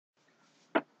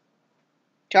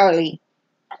Charlie.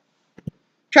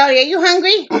 Charlie, are you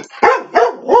hungry?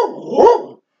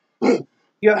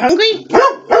 You're hungry?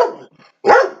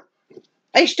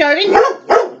 Are you starving?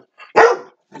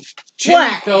 Jimmy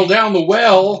What? fell down the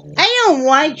well. I don't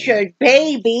want your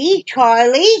baby,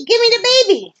 Charlie. Give me the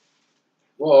baby.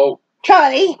 Whoa.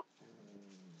 Charlie.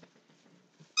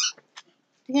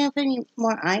 Do you have any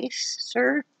more ice,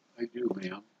 sir? I do,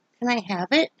 ma'am. Can I have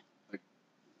it?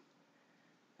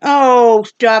 Oh,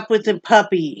 stop with the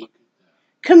puppy.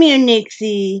 Come here,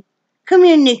 Nixie. Come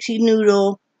here, Nixie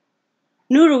Noodle.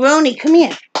 Noodle-roni, come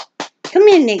here. Come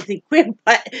here, Nixie. Quit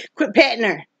petting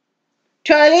her.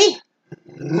 Charlie?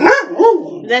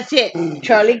 That's it.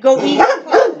 Charlie, go eat.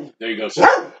 There you go,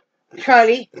 sir.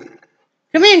 Charlie.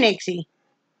 Come here, Nixie.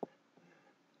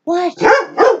 What?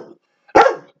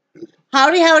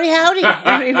 Howdy, howdy, howdy,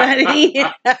 everybody.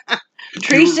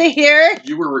 Teresa here.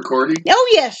 You were recording? Oh,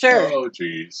 yes, sir. Oh,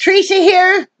 jeez. Teresa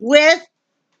here with...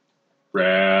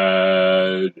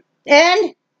 Brad.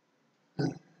 And?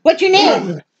 What's your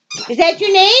name? Is that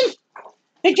your name?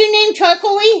 Is your name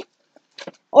Charcoaly?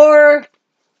 Or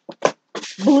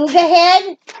Beluga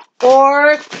Head?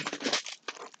 Or...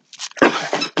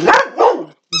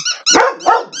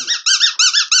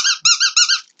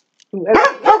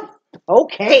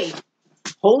 Okay.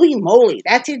 Holy moly,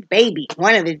 that's his baby.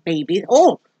 One of his babies.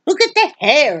 Oh, look at the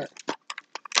hair.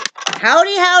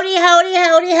 Howdy, howdy, howdy,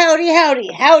 howdy, howdy,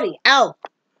 howdy, howdy. Ow.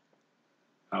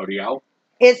 Howdy, ow.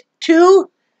 It's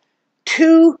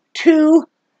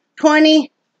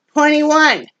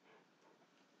 2/2/2021.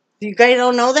 You guys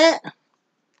don't know that?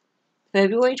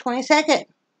 February 22nd,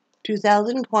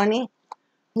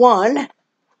 2021.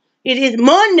 It is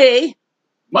Monday.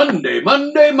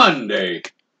 Monday.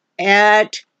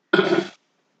 At...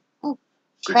 oh,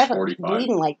 crap, I'm 6:45.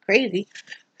 bleeding like crazy.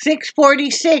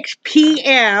 6:46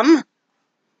 p.m.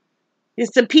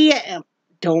 It's the p.m.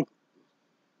 Don't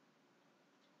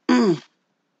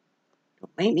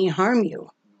make me harm you.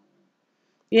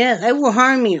 Yes, I will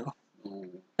harm you.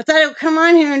 I thought I would come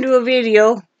on here and do a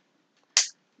video.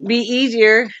 Be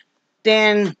easier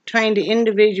than trying to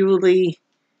individually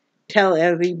tell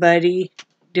everybody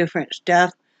different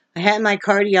stuff. I had my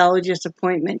cardiologist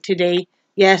appointment today.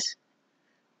 Yes,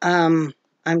 I'm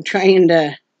trying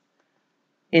to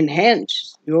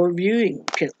enhance your viewing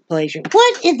pleasure.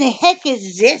 What in the heck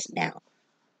is this now?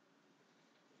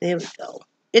 There we go.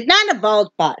 It's not a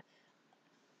bald spot.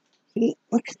 See,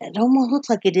 look at that. It almost looks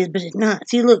like it is, but it's not.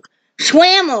 See, look.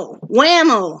 Swammo.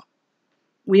 Whammo.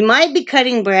 We might be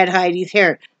cutting Brad Heidi's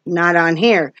hair. Not on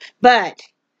here. But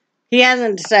he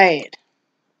hasn't decided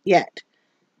yet.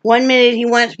 1 minute he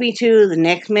wants me to. The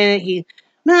next minute he's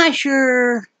not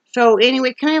sure. So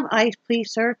anyway, can I have ice,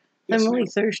 please, sir? Yes, I'm really ma'am.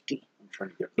 thirsty. I'm trying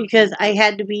to get Because I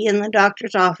had to be in the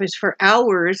doctor's office for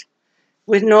hours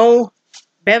with no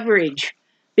beverage.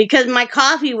 Because my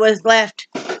coffee was left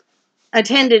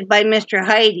attended by Mr.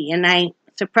 Heidi. And I'm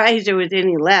surprised there was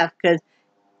any left. Because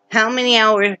how many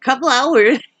hours? A couple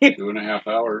hours. 2.5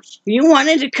 hours. You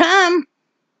wanted to come.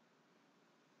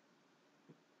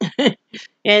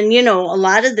 And, you know, a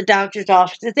lot of the doctor's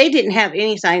offices, they didn't have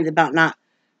any signs about not,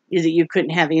 that you couldn't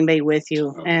have anybody with you.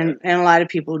 Okay. And a lot of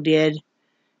people did,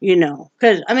 you know.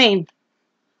 Because, I mean,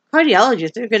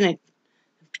 cardiologists, they're going to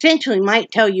potentially might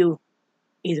tell you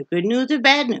either good news or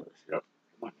bad news. Yep.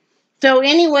 Come on. So,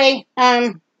 anyway,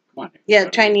 Come on. yeah,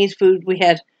 Chinese food we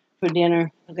had for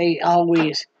dinner. They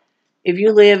always, if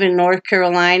you live in North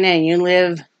Carolina and you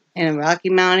live in a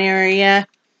Rocky Mountain area,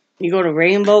 you go to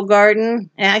Rainbow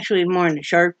Garden, actually more in the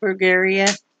Sharpsburg area.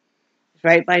 It's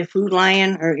right by Food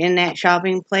Lion or in that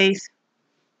shopping place.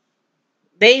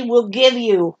 They will give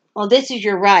you, well, this is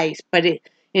your rice, but it,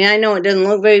 and I know it doesn't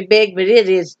look very big, but it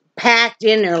is packed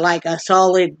in there like a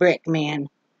solid brick, man.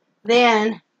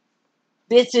 Then,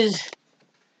 this is,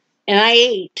 and I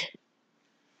ate,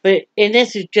 but, and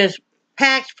this is just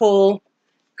packed full.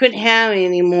 Couldn't have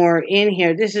any more in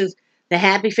here. This is the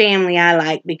Happy Family I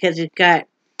like because it's got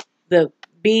the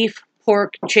beef,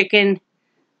 pork, chicken,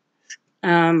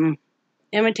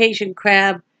 imitation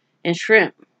crab, and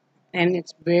shrimp. And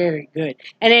it's very good.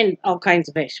 And then all kinds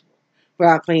of vegetables.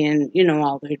 Broccoli and, you know,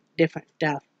 all the different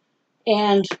stuff.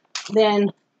 And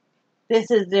then this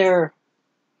is their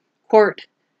quart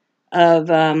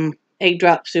of egg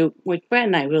drop soup, which Brad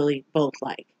and I really both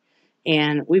like.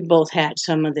 And we both had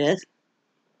some of this.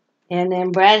 And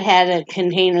then Brad had a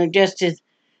container just as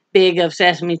big of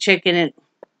sesame chicken, and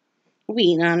we'll be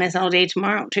eating on this all day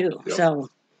tomorrow, too. Yep. So,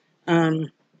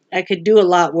 I could do a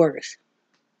lot worse.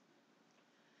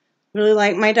 Really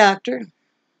like my doctor.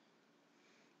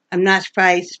 I'm not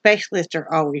surprised. Specialists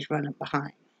are always running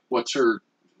behind. What's her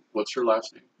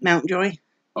last name? Mountjoy.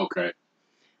 Okay.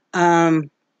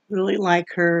 Really like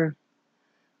her.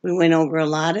 We went over a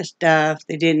lot of stuff.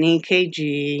 They did an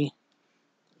EKG,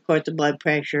 of course, the blood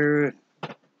pressure,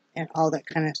 and all that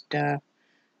kind of stuff.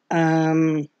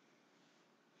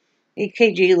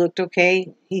 EKG looked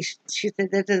okay. She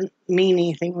said that doesn't mean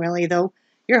anything really, though.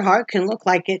 Your heart can look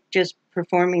like it just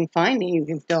performing fine, and you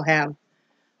can still have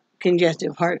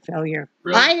congestive heart failure.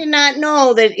 Really? I did not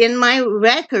know that in my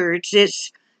records it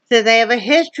says I have a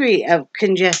history of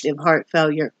congestive heart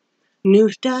failure. New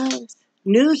stuff.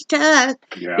 New stuff.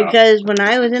 Yeah. Because when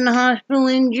I was in the hospital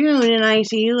in June in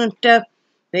ICU and stuff,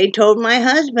 they told my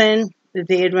husband that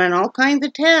they had run all kinds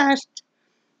of tests,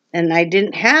 and I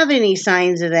didn't have any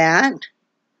signs of that.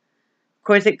 Of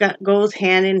course, it goes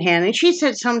hand in hand. And she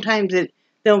said sometimes that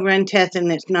they'll run tests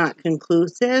and it's not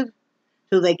conclusive,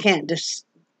 so they can't just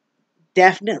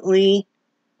definitely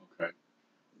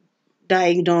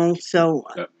diagnose. So,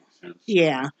 that makes sense.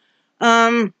 yeah.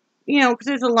 Because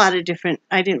there's a lot of different,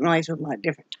 I didn't realize there were a lot of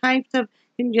different types of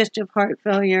congestive heart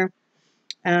failure.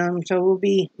 So we'll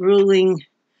be going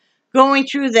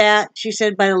through that. She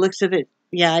said by the looks of it,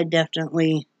 yeah, I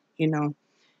definitely,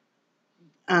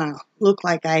 look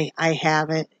like I have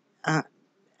it, a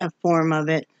form of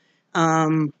it,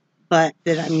 but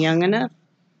that I'm young enough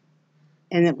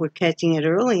and that we're catching it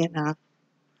early enough.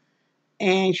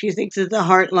 And she thinks it's a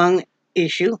heart-lung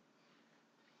issue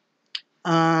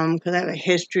because I have a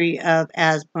history of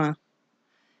asthma.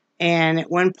 And at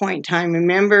one point in time,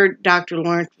 remember Dr.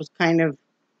 Lawrence was kind of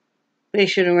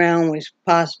fishing around with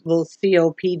possible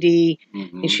COPD.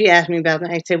 Mm-hmm. And she asked me about that.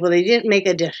 I said, well, they didn't make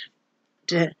a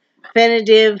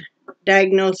definitive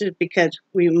diagnosis because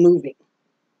we were moving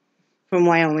from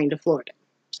Wyoming to Florida.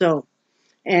 So,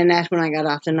 and that's when I got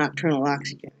off the nocturnal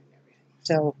oxygen and everything.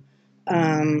 So,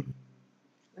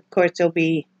 of course, there'll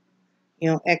be,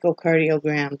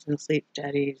 echocardiograms and sleep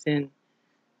studies and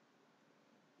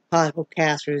possible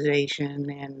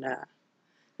catheterization and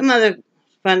some other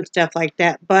fun stuff like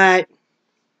that. But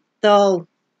though,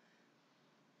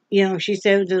 she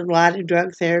said there's a lot of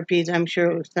drug therapies. I'm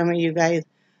sure some of you guys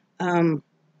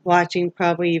watching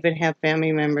probably even have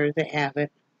family members that have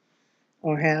it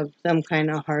or have some kind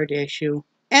of heart issue.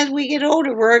 As we get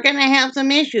older, we're going to have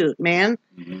some issues, man.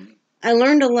 Mm-hmm. I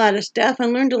learned a lot of stuff. I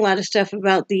learned a lot of stuff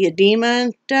about the edema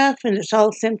and stuff, and it's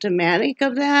all symptomatic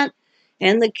of that,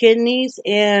 and the kidneys,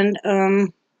 and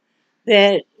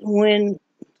that when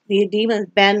the edema is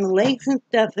bad in the legs and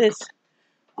stuff, it's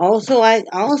also, I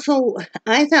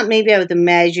thought maybe I was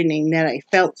imagining that I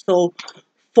felt so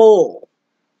full,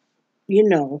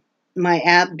 my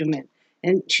abdomen.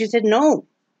 And she said, no,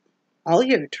 all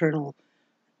your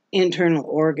internal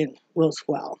organs will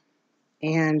swell.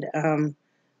 And because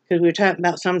we were talking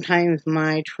about sometimes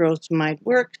my trosemide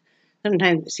works,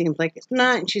 sometimes it seems like it's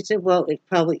not. And she said, well, it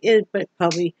probably is, but it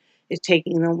probably is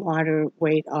taking the water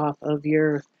weight off of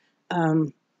your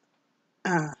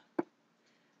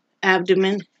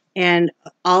abdomen. And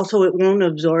also it won't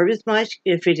absorb as much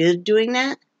if it is doing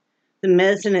that. The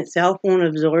medicine itself won't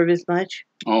absorb as much.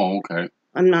 Oh, okay.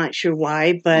 I'm not sure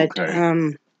why, but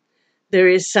Okay. there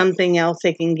is something else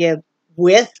they can give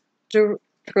with the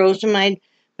trosemide,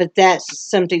 but that's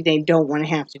something they don't want to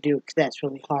have to do because that's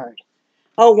really hard.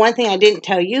 Oh, one thing I didn't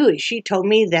tell you is she told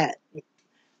me that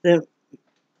the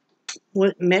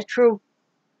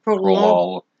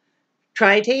metoprolol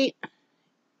tritate,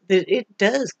 that it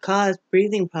does cause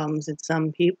breathing problems in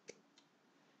some people.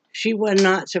 She was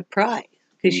not surprised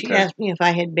because she asked me if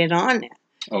I had been on it.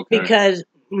 Okay. Because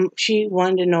she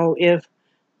wanted to know if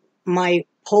my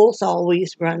pulse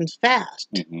always runs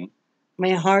fast. Mm-hmm.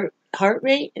 My heart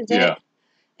rate, is that? Yeah.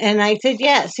 And I said,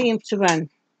 yeah, it seems to run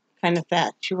kind of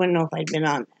fast. She wouldn't know if I'd been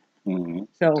on that. Mm-hmm.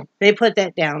 So they put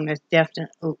that down as definite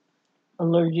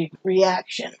allergic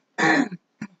reaction. I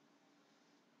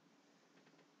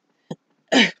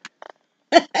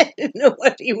didn't know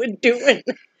what he was doing.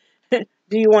 Do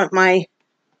you want my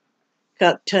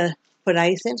cup to put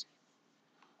ice in?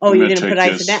 Oh, you're going to put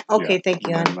ice in that? Okay, yeah. thank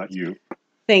you, hon. Not you.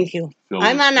 Thank you. Fill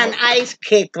I'm on an ice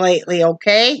kick lately,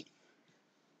 okay?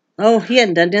 Oh, he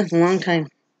hadn't done this in a long time.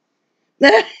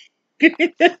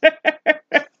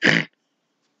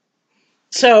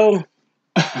 So,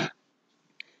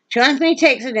 she wants me to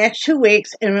take the next 2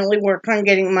 weeks and really work on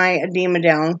getting my edema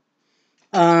down.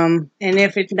 And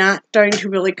if it's not starting to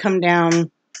really come down,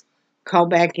 call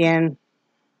back in.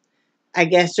 I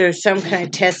guess there's some kind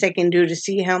of test they can do to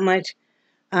see how much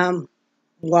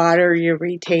water you're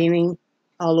retaining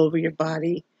all over your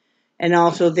body. And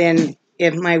also then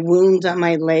if my wounds on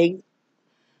my leg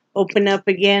open up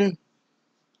again,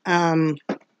 I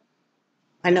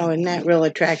know, isn't that real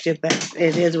attractive, but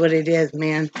it is what it is,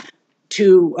 man.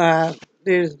 To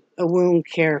there's a wound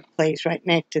care place right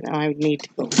next to them I would need to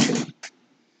go to.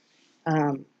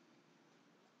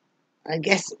 I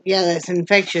guess, yeah, that's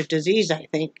infectious disease, I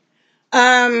think.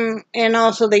 And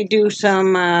also they do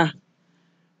some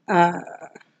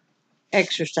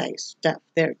exercise stuff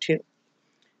there too.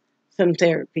 Some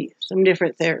therapy, some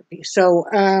different therapies. So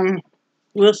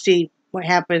we'll see what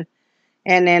happens.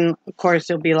 And then, of course,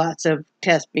 there'll be lots of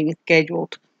tests being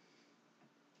scheduled.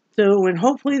 So, and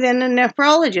hopefully then the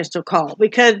nephrologist will call.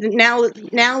 Because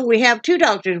now we have 2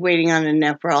 doctors waiting on a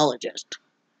nephrologist.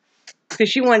 Because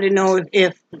she wanted to know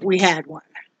if we had one.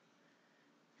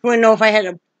 She wanted to know if I had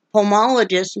a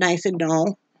pulmonologist, and I said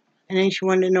no. And then she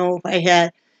wanted to know if I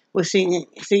was seeing a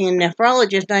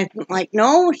nephrologist, and I was like,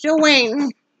 no, we're still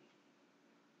waiting.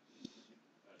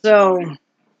 So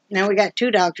now we got 2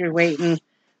 doctors waiting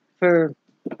for,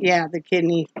 the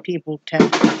kidney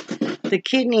the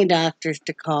kidney doctors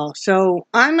to call. So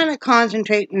I'm going to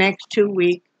concentrate the next 2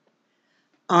 weeks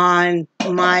on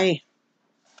my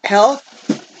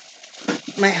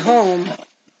health, my home,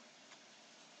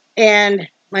 and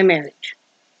my marriage.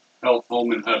 Health,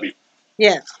 home, and hubby.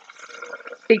 Yes.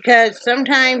 Because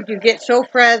sometimes you get so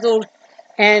frazzled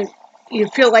and you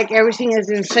feel like everything is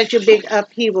in such a big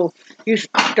upheaval. You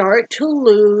start to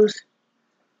lose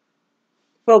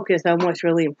focus on what's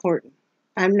really important.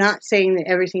 I'm not saying that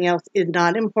everything else is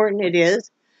not important. It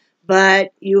is.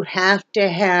 But you have to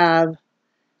have,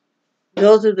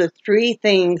 those are the 3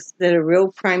 things that are real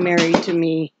primary to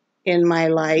me in my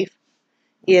life,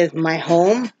 is my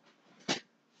home,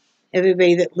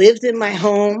 everybody that lives in my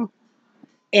home,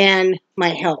 and my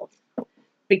health.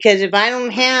 Because if I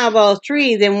don't have all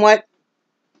 3, then what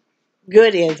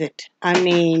good is it? I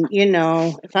mean,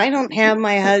 if I don't have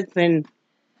my husband,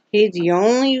 he's the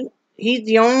only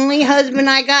husband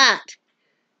I got.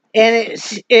 And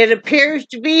it appears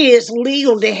to be it's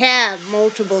legal to have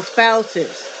multiple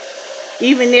spouses,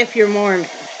 even if you're Mormon.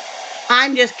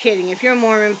 I'm just kidding. If you're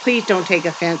Mormon, please don't take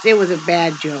offense. It was a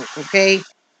bad joke, okay?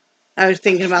 I was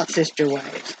thinking about sister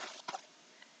wives.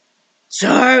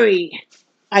 Sorry.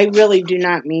 I really do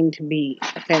not mean to be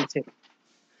offensive.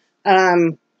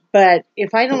 But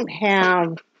if I don't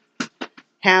have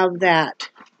that,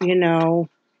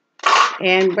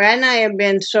 and Brad and I have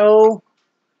been so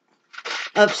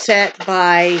upset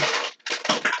by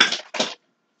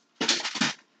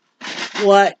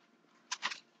what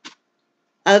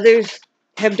others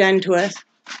have done to us,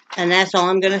 and that's all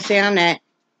I'm going to say on that.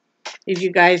 If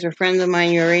you guys are friends of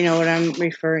mine, you already know what I'm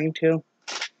referring to.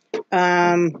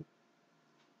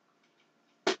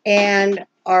 And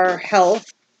our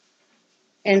health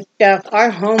and stuff, our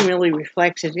home really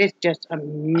reflects it. It's just a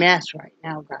mess right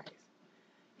now, guys.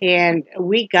 And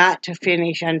we got to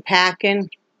finish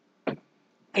unpacking,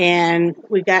 and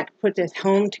we got to put this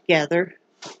home together.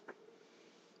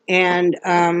 And,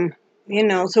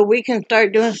 so we can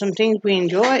start doing some things we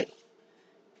enjoy.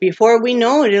 Before we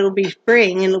know it, it'll be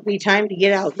spring, and it'll be time to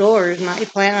get outdoors, and I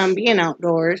plan on being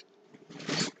outdoors.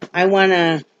 I want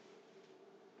to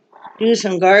do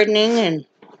some gardening and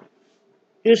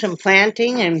do some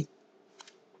planting and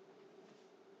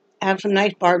have some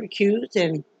nice barbecues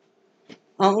and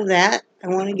all of that. I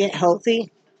want to get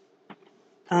healthy.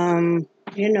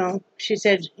 She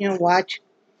said, watch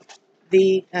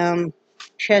the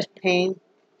chest pain,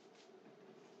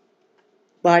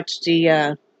 watch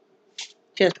the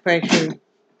chest pressure,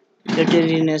 the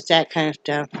dizziness, that kind of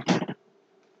stuff.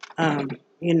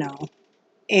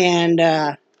 And,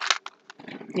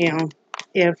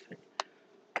 if,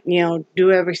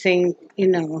 do everything,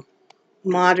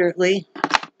 moderately.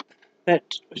 But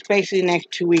especially the next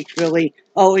 2 weeks, really.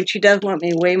 Oh, and she does want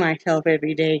me to weigh myself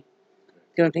every day.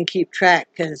 Don't keep track,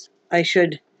 because I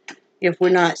should, if we're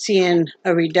not seeing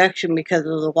a reduction because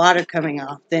of the water coming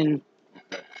off, then...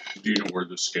 Okay. Do you know where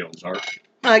the scales are?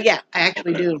 Yeah, I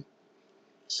actually do.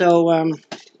 So,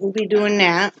 we'll be doing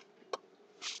that.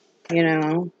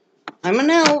 I'm going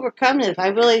to overcome this. I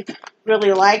really,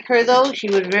 really like her, though. She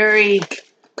was very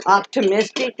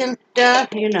optimistic and stuff,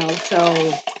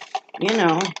 so,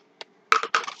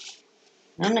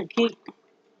 I'm going to keep,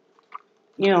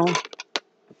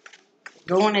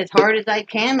 going as hard as I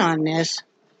can on this.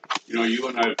 You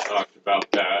and I have talked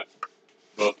about that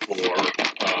before,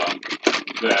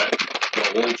 that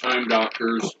the old-time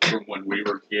doctors from when we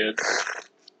were kids.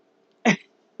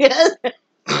 Yes.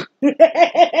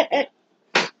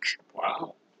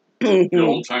 Wow. The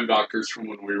old-time doctors from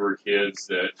when we were kids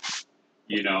that,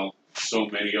 so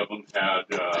many of them had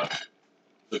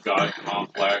the God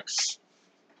complex,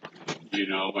 and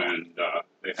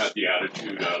they had the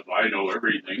attitude of, I know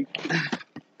everything.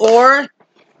 Or,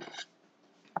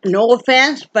 no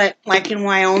offense, but like in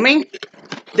Wyoming,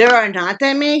 there are not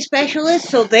that many specialists,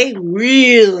 so they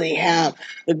really have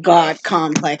the God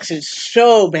complex. It's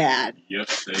so bad.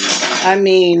 Yes, they I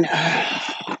mean,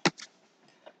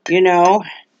 you know,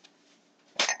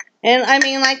 and I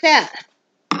mean like that.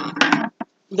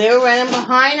 They were running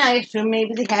behind. I assume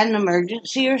maybe they had an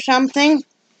emergency or something.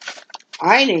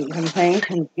 I didn't complain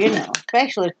because, you know,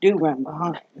 specialists do run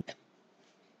behind.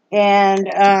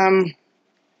 And,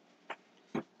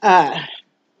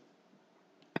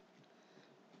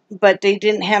 but they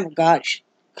didn't have a God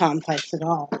complex at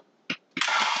all.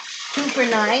 Super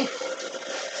nice.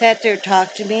 Sat there,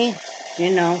 talked to me,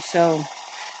 you know, so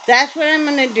that's what I'm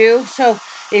going to do. So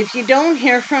if you don't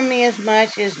hear from me as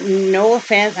much, is no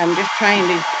offense. I'm just trying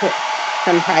to put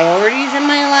some priorities in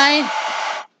my life.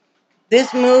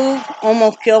 This move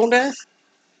almost killed us.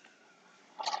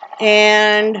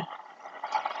 And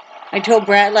I told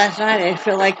Brad last night, I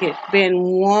feel like it's been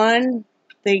one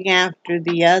thing after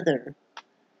the other.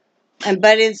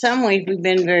 But in some ways, we've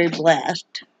been very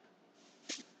blessed.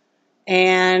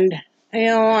 And, you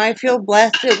know, I feel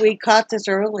blessed that we caught this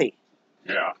early.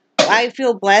 Yeah. I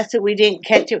feel blessed that we didn't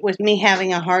catch it with me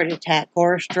having a heart attack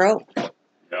or a stroke.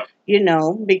 Yeah. You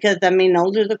know, because, I mean,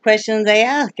 those are the questions they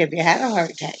ask. Have you had a heart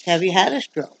attack? Have you had a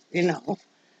stroke? You know.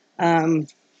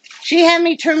 She had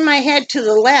me turn my head to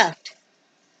the left.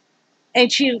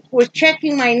 And she was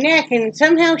checking my neck, and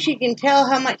somehow she can tell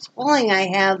how much swelling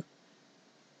I have.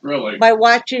 Really? By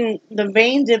watching the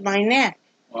veins in my neck.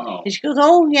 Wow. And she goes,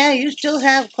 oh, yeah, you still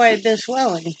have quite a bit of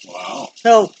swelling. Wow.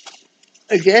 So,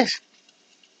 I guess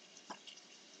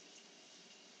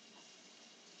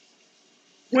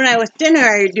when I was thinner,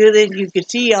 I would do this, you could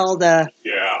see all the,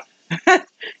 Yeah.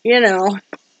 you know,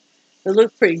 it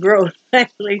looked pretty gross,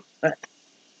 actually. But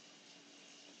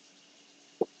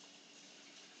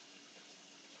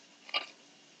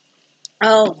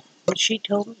oh, what she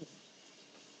told me,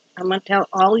 I'm going to tell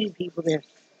all you people this,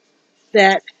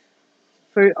 that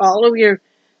for all of your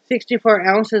 64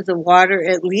 ounces of water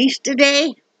at least a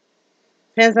day,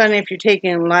 depends on if you're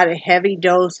taking a lot of heavy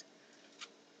dose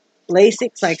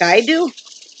Lasix like I do,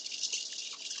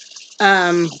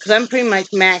 because I'm pretty much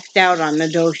maxed out on the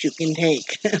dose you can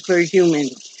take for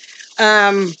humans.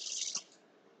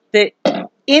 That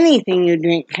anything you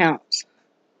drink counts.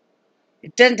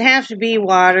 It doesn't have to be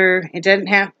water. It doesn't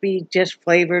have to be just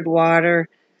flavored water.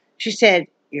 She said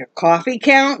your coffee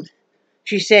counts.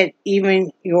 She said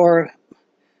even your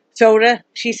soda.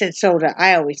 She said soda.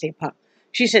 I always say pop.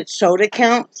 She said soda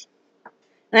counts.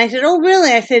 And I said, oh,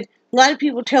 really? I said, a lot of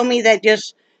people tell me that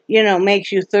just, you know,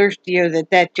 makes you thirsty, or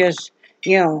that just,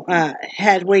 you know,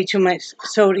 has way too much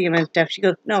sodium and stuff. She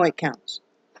goes, no, it counts.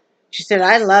 She said,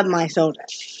 I love my soda.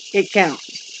 It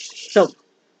counts. So,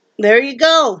 there you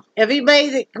go. Everybody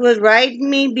that was writing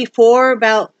me before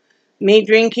about me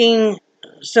drinking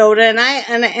soda,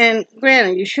 and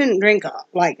granted, you shouldn't drink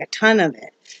like a ton of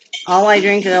it. All I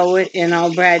drink and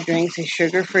all Brad drinks is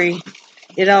sugar-free.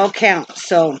 It all counts.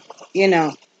 So, you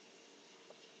know,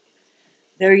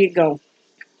 there you go.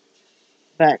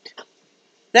 But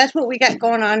that's what we got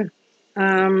going on.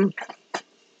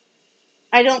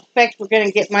 I don't expect we're going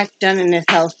to get much done in this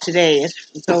house today.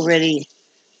 It's already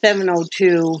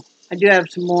 7:02. I do have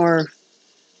some more.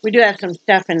 We do have some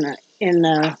stuff in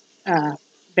the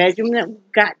bedroom that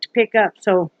we've got to pick up.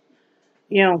 So,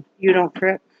 you know, you don't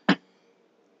trip.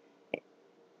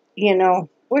 You know,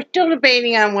 we're still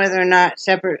debating on whether or not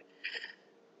separate.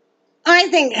 I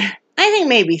think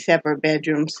maybe separate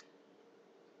bedrooms,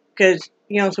 because,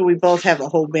 you know, so we both have a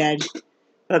whole bed,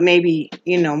 but maybe,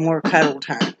 you know, more cuddle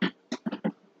time.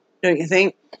 Don't you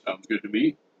think? Sounds good to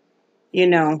me. You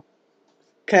know,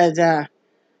 because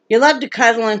you love to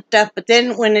cuddle and stuff, but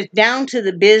then when it's down to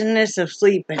the business of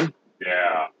sleeping,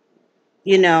 Yeah.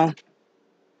 you know,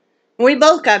 we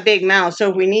both got big mouths,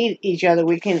 so if we need each other,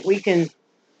 we can,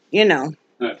 you know.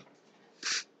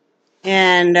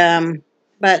 And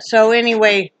but so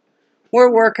anyway,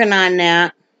 we're working on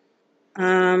that.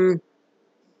 Like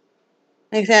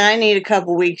I said, I need a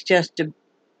couple weeks just to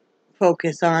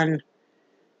focus on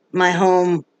my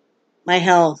home, my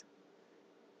health,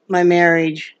 my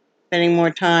marriage, spending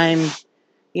more time,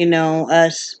 you know,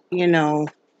 us, you know,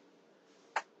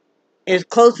 as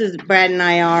close as Brad and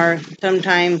I are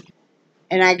sometimes,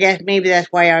 and I guess maybe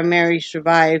that's why our marriage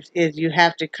survives, is you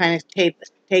have to kind of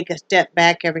take a step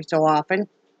back every so often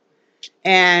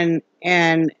and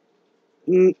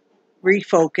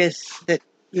refocus that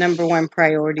number one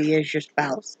priority is your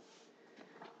spouse.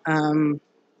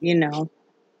 You know,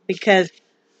 because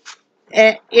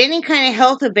any kind of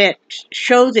health event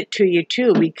shows it to you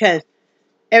too, because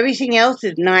everything else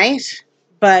is nice,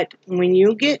 but when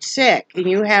you get sick and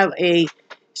you have a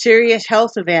serious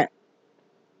health event,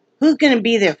 who's going to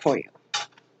be there for you?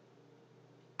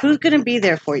 Who's going to be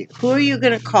there for you? Who are you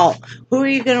going to call? Who are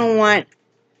you going to want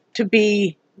to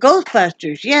be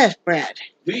Ghostbusters? Yes, Brad.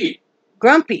 Me.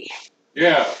 Grumpy.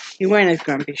 Yeah. You're wearing his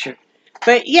grumpy shirt.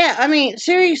 But yeah, I mean,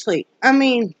 seriously. I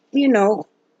mean, you know,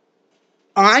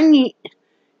 on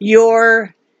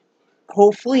your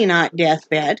hopefully not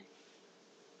deathbed,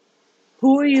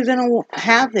 who are you going to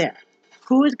have there?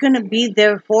 Who is going to be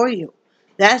there for you?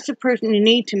 That's the person you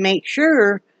need to make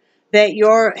sure that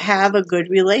you have a good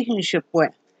relationship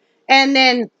with. And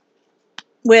then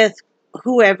with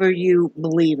whoever you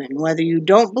believe in, whether you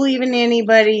don't believe in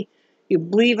anybody, you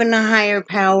believe in a higher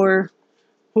power,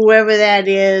 whoever that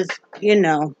is, you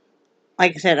know.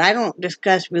 Like I said, I don't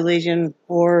discuss religion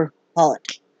or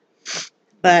politics.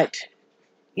 But,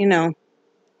 you know,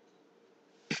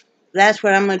 that's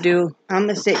what I'm going to do. I'm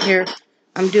going to sit here.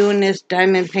 I'm doing this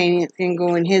diamond painting thing,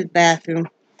 go in his bathroom.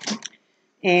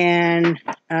 And,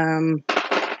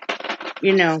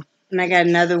 you know, and I got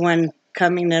another one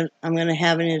coming that I'm going to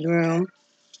have in his room.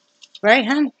 Right,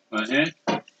 hon?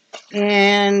 Uh-huh.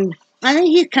 And I think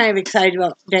he's kind of excited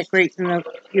about decorating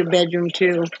your bedroom,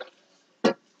 too.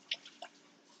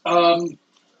 Aren't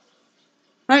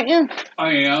you?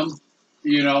 I am,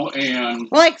 you know, and...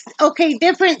 Like, okay,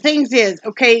 different things is,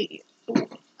 okay,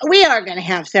 we are going to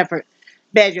have separate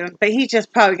bedrooms, but he's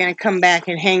just probably going to come back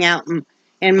and hang out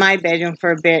in my bedroom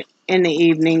for a bit in the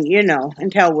evening, you know,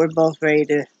 until we're both ready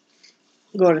to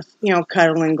go to, you know,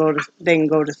 cuddle and then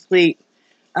go to sleep.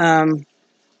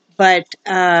 But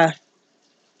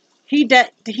he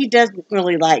doesn't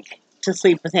really like to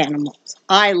sleep with animals.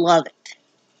 I love it.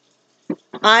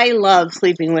 I love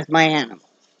sleeping with my animals.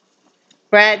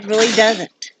 Brad really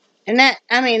doesn't. And that,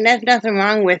 I mean, there's nothing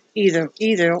wrong with either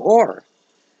or.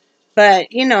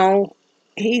 But, you know,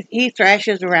 he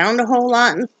thrashes around a whole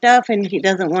lot and stuff, and he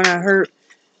doesn't want to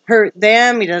hurt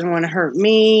them. He doesn't want to hurt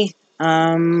me.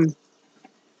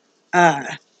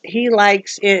 He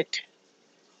likes it.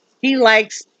 He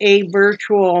likes a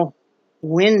virtual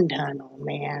wind tunnel,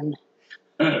 man.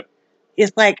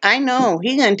 It's like, I know,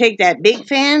 he's going to take that big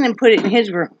fan and put it in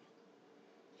his room.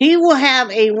 He will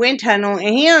have a wind tunnel, and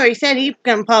he already said he's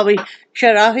going to probably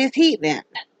shut off his heat vent.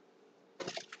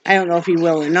 I don't know if he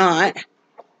will or not.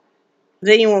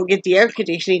 Then you won't get the air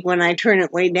conditioning when I turn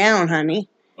it way down, honey.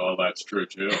 Oh, that's true,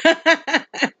 too.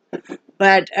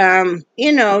 But,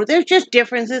 you know, there's just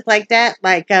differences like that.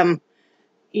 Like,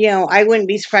 you know, I wouldn't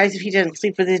be surprised if he doesn't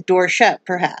sleep with his door shut,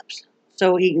 perhaps,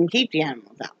 so he can keep the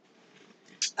animals out.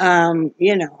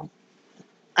 You know,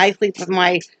 I sleep with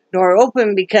my door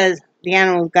open because the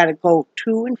animals got to go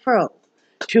to and fro,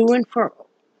 to and fro,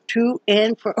 to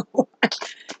and fro.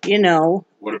 You know.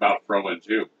 What about throwing,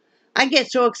 too? I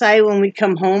get so excited when we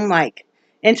come home, like,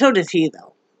 and so does he,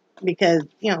 though. Because,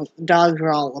 you know, the dogs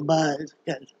are all abuzz.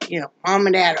 Because, you know, mom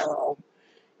and dad are home.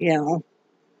 You know.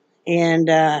 And,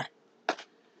 but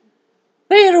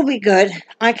it'll be good.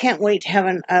 I can't wait to have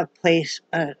a place,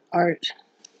 art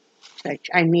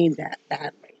section. I need that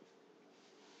badly.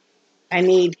 I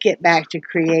need to get back to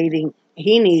creating.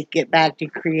 He needs to get back to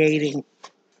creating.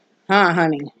 Huh,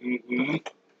 honey? Mm-hmm.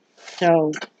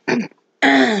 So,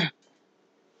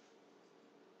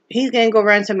 he's going to go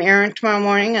run some errands tomorrow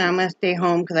morning, and I'm going to stay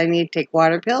home because I need to take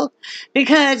water pills.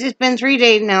 Because it's been 3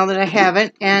 days now that I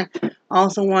haven't, and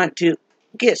also want to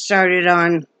get started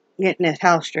on getting this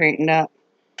house straightened up.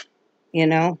 You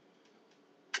know?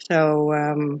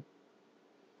 So,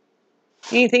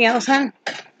 anything else, hon?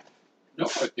 No,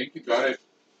 I think you got it.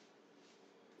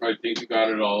 I think you got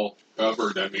it all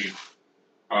covered. I mean,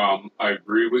 I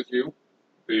agree with you.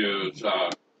 Is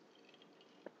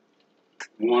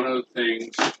one of the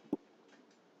things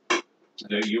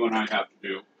that you and I have to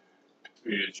do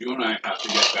is you and I have to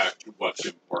get back to what's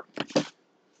important.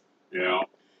 You know?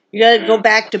 You got to go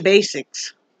back to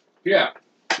basics. Yeah.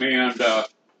 And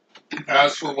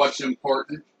as for what's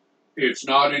important, it's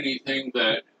not anything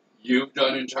that you've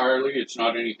done entirely. It's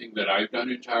not anything that I've done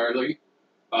entirely.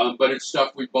 But it's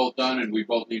stuff we've both done, and we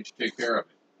both need to take care of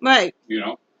it. Right. You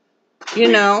know?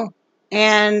 You know,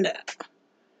 and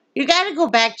you got to go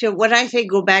back to, what I say,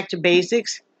 go back to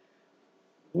basics.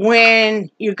 When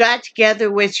you got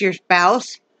together with your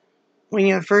spouse, when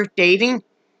you're first dating,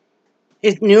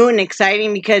 it's new and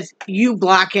exciting because you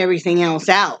block everything else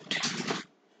out.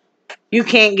 You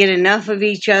can't get enough of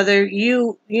each other.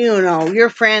 You know, your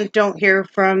friends don't hear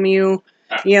from you.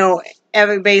 You know,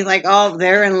 everybody's like, oh,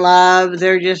 they're in love.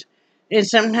 They're just, and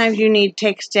sometimes you need to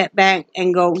take a step back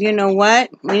and go, you know what?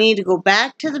 We need to go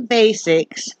back to the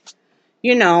basics.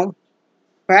 You know,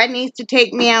 Brad needs to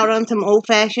take me out on some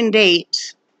old-fashioned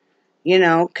dates. You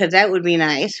know, because that would be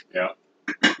nice. Yeah.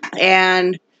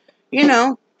 And, you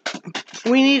know,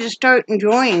 we need to start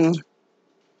enjoying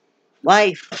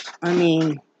life. I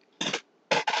mean,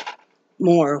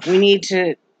 more. We need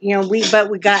to, but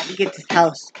we got to get this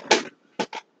house.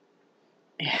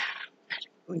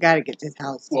 We got to get this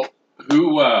house. Well,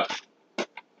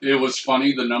 it was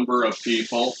funny the number of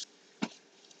people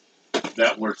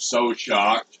that were so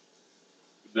shocked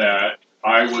that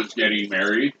I was getting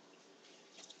married,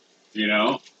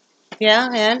 Yeah,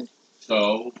 and?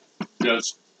 So,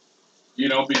 just,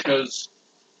 because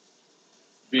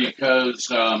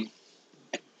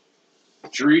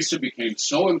Teresa became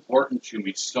so important to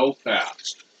me so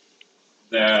fast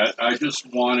that I just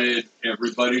wanted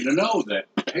everybody to know that,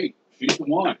 hey, she's the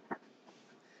one.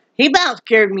 He about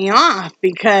scared me off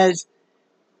because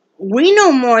we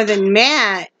know more than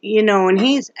Matt, and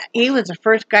he was the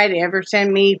first guy to ever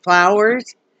send me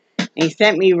flowers. He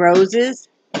sent me roses.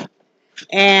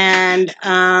 And,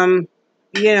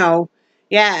 yeah,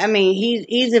 I mean,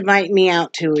 he's inviting me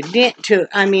out to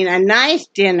a nice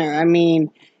dinner,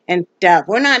 and stuff.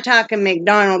 We're not talking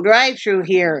McDonald's drive-thru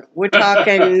here. We're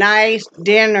talking nice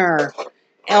dinner,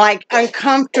 like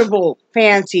uncomfortable,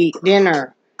 fancy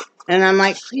dinner. And I'm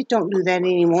like, please don't do that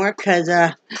anymore, because,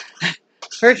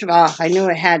 first of all, I knew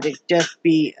it had to just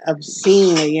be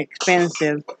obscenely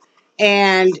expensive.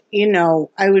 And,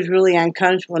 I was really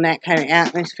uncomfortable in that kind of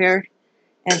atmosphere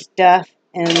and stuff.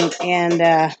 And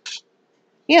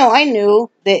I knew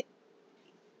that,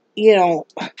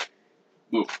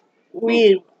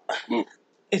 we,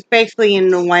 especially in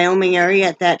the Wyoming area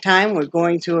at that time, were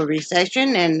going through a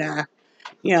recession and,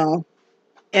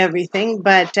 everything.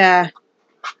 But,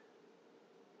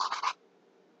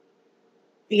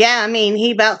 yeah, I mean,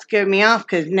 he about scared me off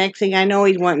because next thing I know,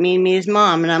 he'd want me to meet his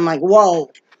mom. And I'm like,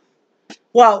 whoa.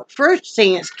 Well, first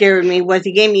thing that scared me was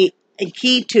he gave me a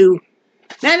key to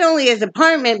not only his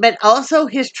apartment, but also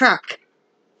his truck.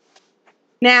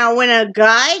 Now, when a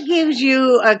guy gives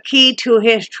you a key to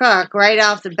his truck right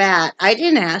off the bat, I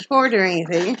didn't ask for it or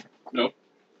anything. Nope.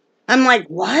 I'm like,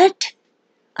 what?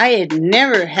 I had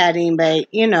never had anybody,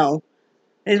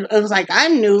 it was like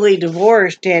I'm newly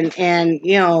divorced and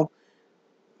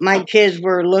my kids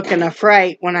were looking a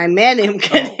fright when I met him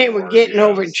because they were getting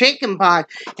over chicken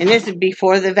pox. And this is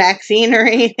before the vaccine or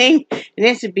anything. And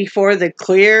this is before the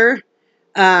clear,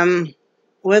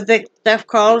 what's that stuff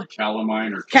called?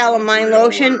 Calamine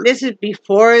lotion. This is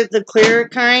before the clear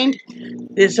kind.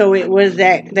 So it was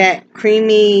that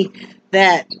creamy,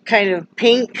 that kind of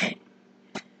pink.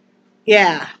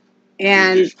 Yeah.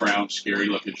 And this brown, scary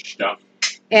looking stuff.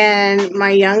 And my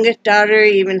youngest daughter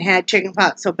even had chicken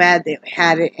pox so bad they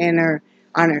had it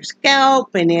on her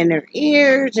scalp and in her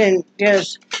ears and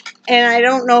I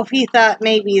don't know if he thought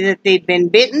maybe that they'd been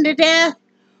bitten to death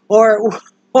or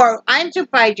I'm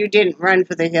surprised you didn't run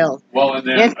for the hills. Well, and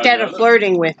then instead of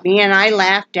flirting with me, and I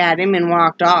laughed at him and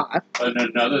walked off. And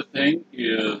another thing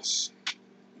is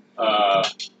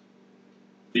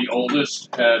the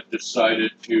oldest had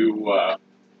decided to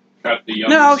cut the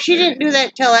youngest. No, she didn't do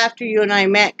that till after you and I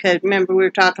met, because remember we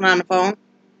were talking on the phone?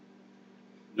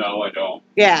 No, I don't.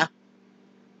 Yeah.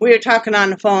 We were talking on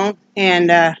the phone,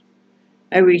 and I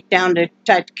reached down to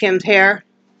touch Kim's hair.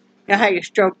 You know how you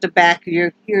stroke the back of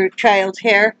your child's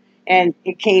hair, and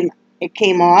it came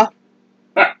off?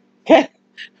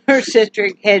 Her sister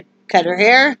had cut her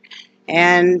hair,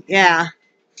 and yeah.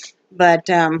 But,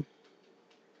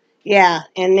 yeah,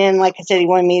 and then, like I said, he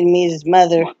wanted me to meet his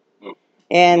mother.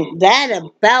 And that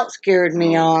about scared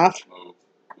me off,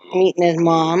 meeting his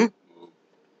mom.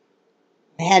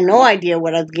 I had no idea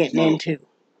what I was getting into.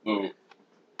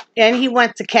 And he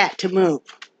wants the cat to move,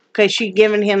 because she's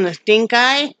giving him the stink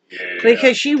eye. Yeah.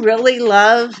 Because she really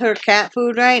loves her cat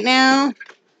food right now.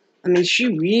 I mean, she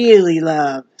really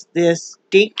loves this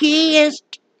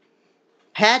stinkiest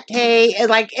pate.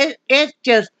 Like, it's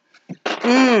just,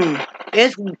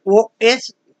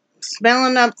 it's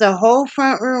smelling up the whole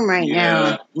front room right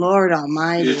now. Lord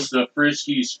almighty. It's the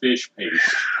Friskies fish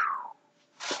paste.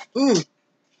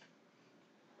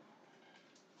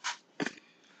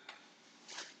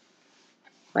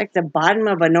 Like the bottom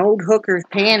of an old hooker's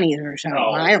panties or something.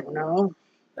 Oh, I don't know.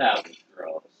 That was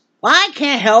gross. Well, I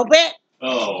can't help it.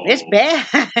 Oh. It's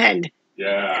bad.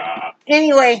 Yeah.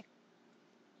 Anyway.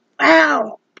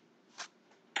 Wow.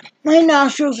 My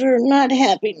nostrils are not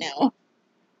happy now.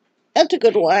 That's a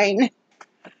good wine.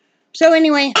 So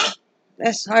anyway,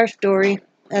 that's our story.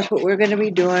 That's what we're going to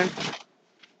be doing.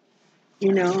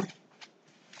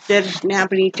 Instead of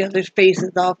snapping each other's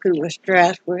faces off because we're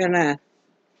stressed, we're going to,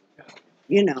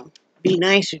 be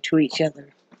nicer to each other.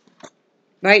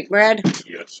 Right, Brad?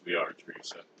 Yes, we are,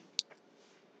 Teresa.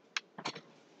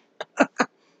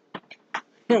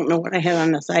 don't know what I had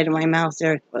on the side of my mouth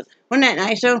there. But wasn't that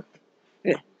nice, though?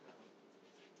 Yeah.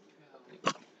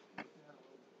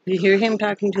 Did you hear him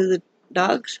talking to the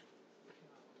dogs?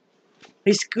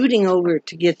 He's scooting over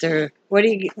to get their... What are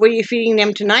you feeding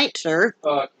them tonight, sir?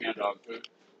 Canned dog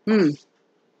food.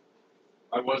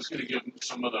 I was going to give them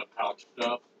some of the pouch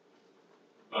stuff,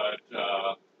 but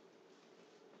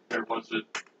there wasn't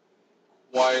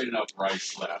quite enough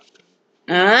rice left.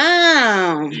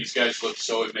 Oh. These guys look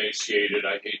so emaciated.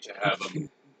 I hate to have them.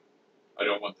 I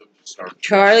don't want them to starve.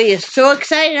 Charlie is so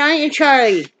excited, aren't you,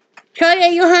 Charlie? Charlie,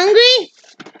 are you hungry?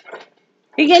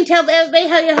 You gonna tell everybody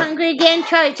how you're hungry again?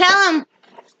 Charlie, tell them.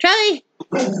 Charlie.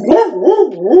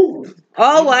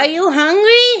 Oh, are you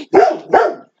hungry?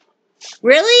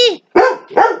 Really?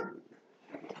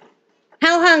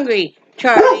 How hungry,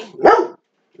 Charlie?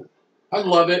 I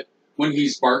love it when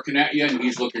he's barking at you and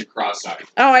he's looking cross-eyed.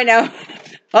 Oh, I know.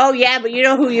 Oh, yeah, but you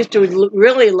know who used to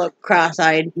really look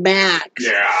cross-eyed? Max.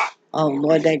 Yeah. Oh,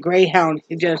 Lord, that greyhound.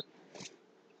 He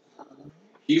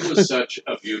was such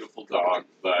a beautiful dog,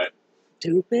 but...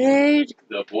 Stupid.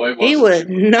 The boy wasn't... He was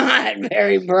not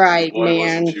very bright, the boy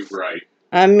man. wasn't too bright.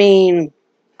 I mean,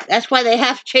 that's why they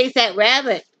have to chase that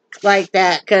rabbit like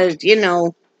that, because, you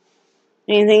know,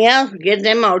 anything else would get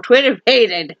them all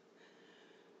Twitter-hated.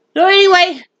 So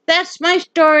anyway, that's my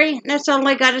story. That's all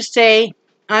I got to say.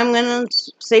 I'm going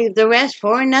to save the rest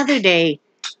for another day.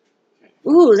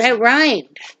 Ooh, that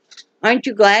rhymed. Aren't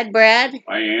you glad, Brad?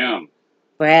 I am.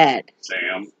 Brad.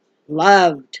 Sam.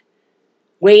 Loved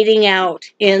waiting out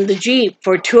in the Jeep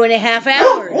for 2.5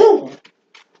 hours.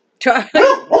 Charlie.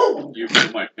 You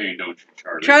feel my pain, don't you,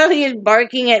 Charlie? Charlie is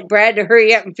barking at Brad to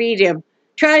hurry up and feed him.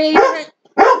 Charlie,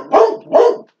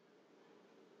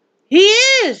 he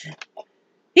is.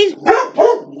 He's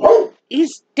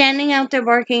standing out there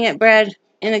barking at Brad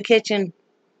in the kitchen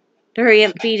to hurry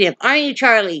up and feed him. Aren't you,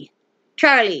 Charlie?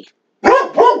 Charlie. Is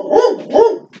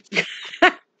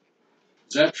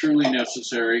that truly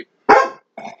necessary?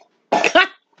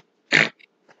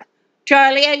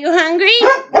 Charlie, are you hungry?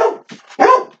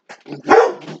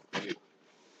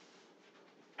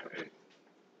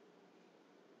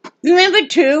 Remember,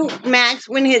 too, Max,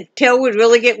 when his tail would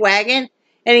really get wagging?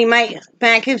 And he might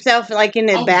smack himself, like, in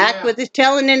the back with his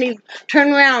tail, and then he'd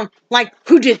turn around, like,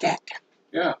 who did that?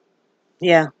 Yeah.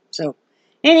 Yeah, so...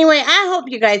 Anyway, I hope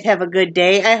you guys have a good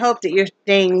day. I hope that you're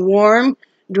staying warm,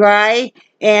 dry,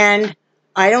 and,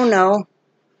 I don't know.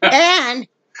 And,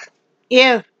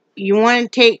 if you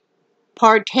want to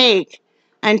partake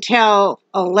until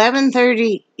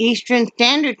 11:30 Eastern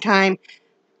Standard Time,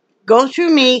 go through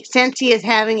me. Scentsy is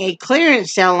having a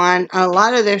clearance sale on a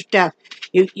lot of their stuff.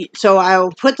 So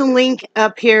I'll put the link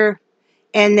up here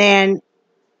and then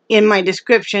in my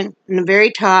description in the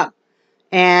very top.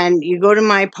 And you go to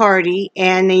my party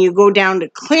and then you go down to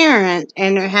clearance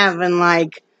and they're having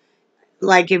like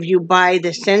if you buy the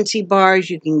Scentsy bars,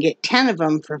 you can get 10 of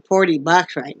them for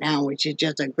 $40 right now, which is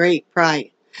just a great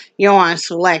price. You don't want to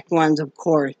select ones, of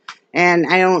course. And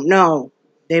I don't know.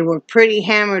 They were pretty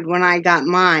hammered when I got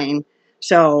mine.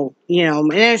 So, you know,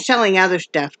 and they're selling other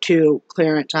stuff too,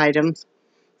 clearance items.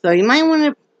 So you might want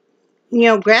to, you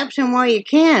know, grab some while you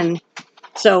can.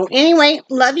 So anyway,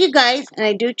 love you guys. And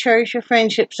I do cherish your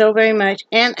friendship so very much.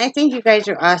 And I think you guys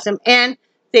are awesome. And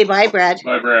say bye, Brad.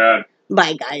 Bye, Brad.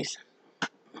 Bye, guys.